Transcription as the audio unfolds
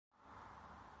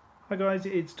Hi guys,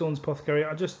 it's Dawn's Apothecary.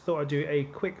 I just thought I'd do a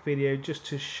quick video just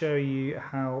to show you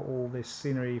how all this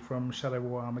scenery from Shadow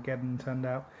War Armageddon turned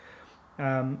out.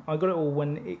 I got it all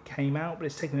when it came out, but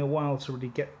it's taken me a while to really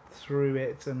get through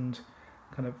it and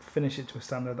kind of finish it to a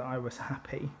standard that I was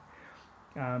happy.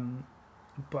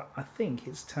 But I think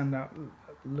it's turned out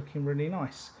looking really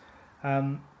nice.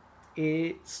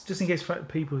 It's just in case for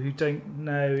people who don't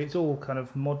know, it's all kind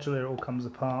of modular, it all comes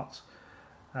apart.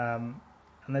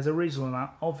 And there's a reasonable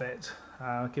amount of it,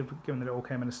 given that it all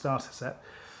came in a starter set.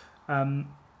 One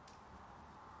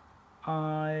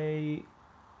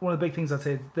of the big things I'd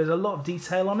say, there's a lot of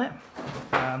detail on it.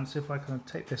 So if I kind of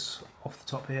take this off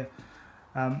the top here,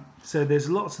 so there's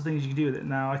lots of things you can do with it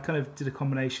now. I kind of did a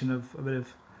combination of a bit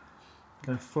of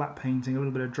kind of flat painting, a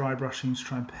little bit of dry brushing to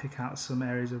try and pick out some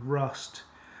areas of rust.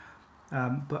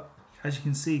 But as you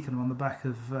can see, kind of on the back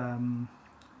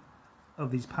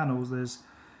of these panels, there's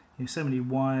so many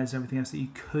wires, everything else that you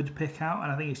could pick out,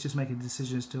 and I think it's just making a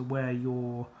decision as to where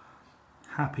you're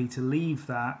happy to leave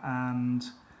that and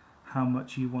how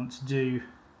much you want to do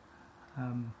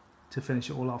to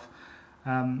finish it all off.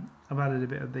 I've added a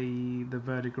bit of the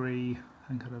verdigris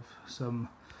and kind of some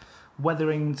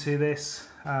weathering to this,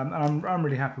 and I'm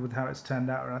really happy with how it's turned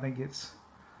out, and I think it's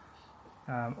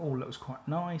all looks quite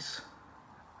nice.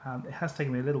 It has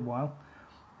taken me a little while,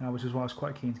 which is why I was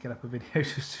quite keen to get up a video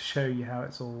just to show you how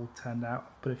it's all turned out.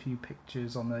 I put a few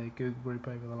pictures on the Google group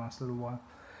over the last little while.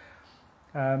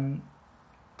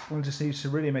 We'll just need to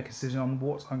really make a decision on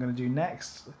what I'm going to do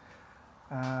next.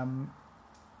 I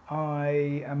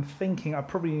am thinking I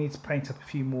probably need to paint up a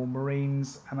few more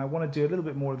marines, and I want to do a little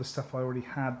bit more of the stuff I already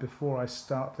had before I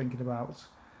start thinking about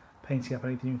painting up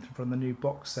anything from the new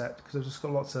box set, because I've just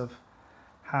got lots of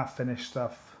half-finished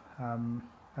stuff,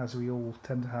 as we all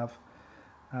tend to have.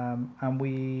 And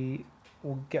we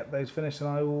will get those finished, and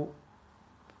I will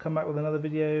come back with another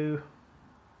video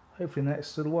hopefully in the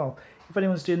next little while. If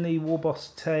anyone's doing the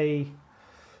Warboss Tay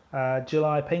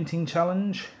July painting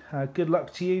challenge, good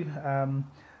luck to you.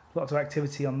 Lots of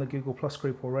activity on the Google Plus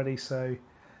group already, so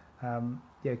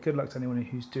yeah, good luck to anyone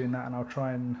who's doing that, and I'll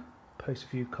try and post a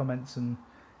few comments and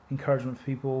encouragement for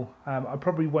people. I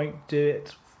probably won't do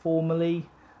it formally,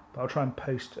 but I'll try and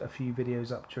post a few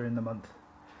videos up during the month.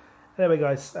 Anyway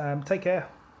guys, take care.